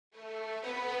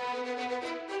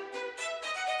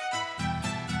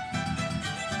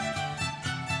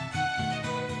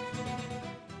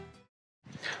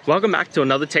Welcome back to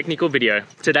another technical video.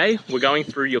 Today, we're going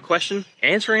through your question,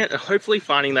 answering it, and hopefully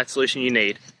finding that solution you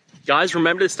need. Guys,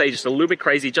 remember to stay just a little bit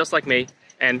crazy, just like me,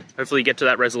 and hopefully get to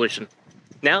that resolution.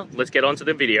 Now, let's get on to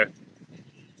the video.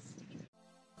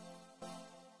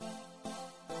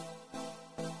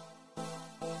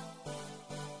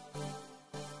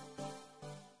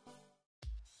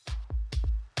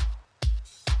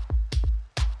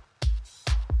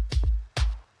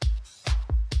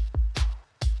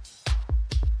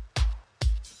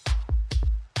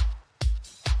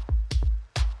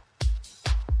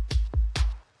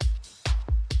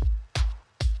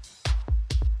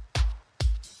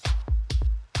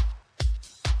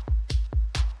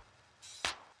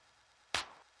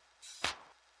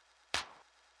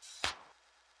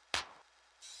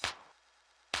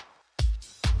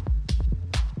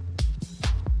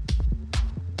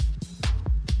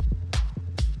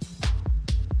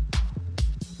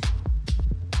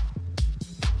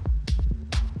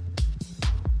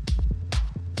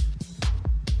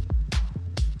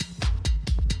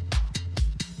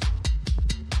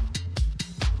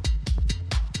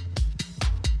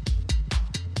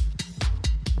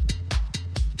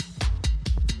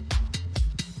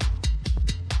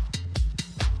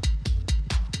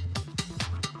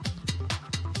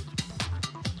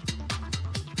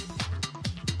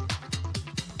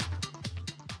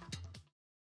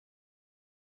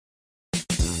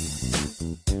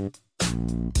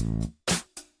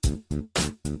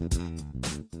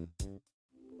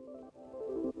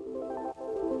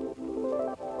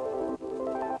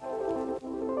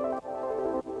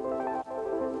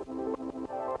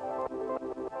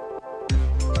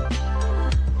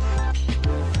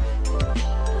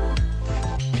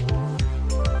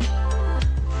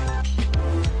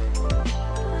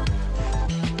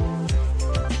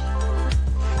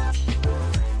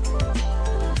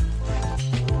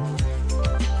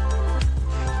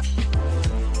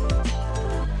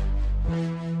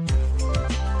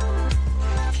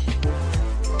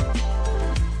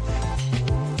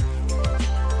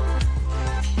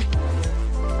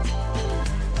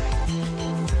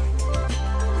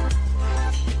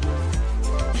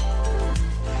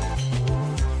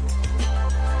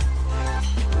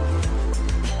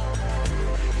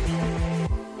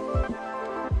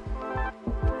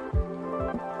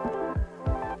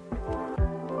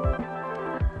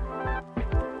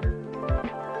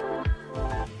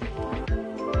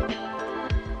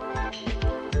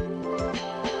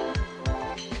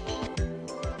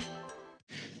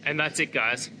 And that's it,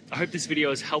 guys. I hope this video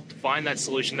has helped find that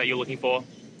solution that you're looking for.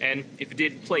 And if it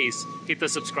did, please hit the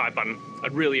subscribe button.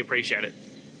 I'd really appreciate it.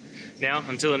 Now,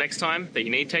 until the next time that you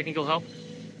need technical help,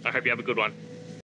 I hope you have a good one.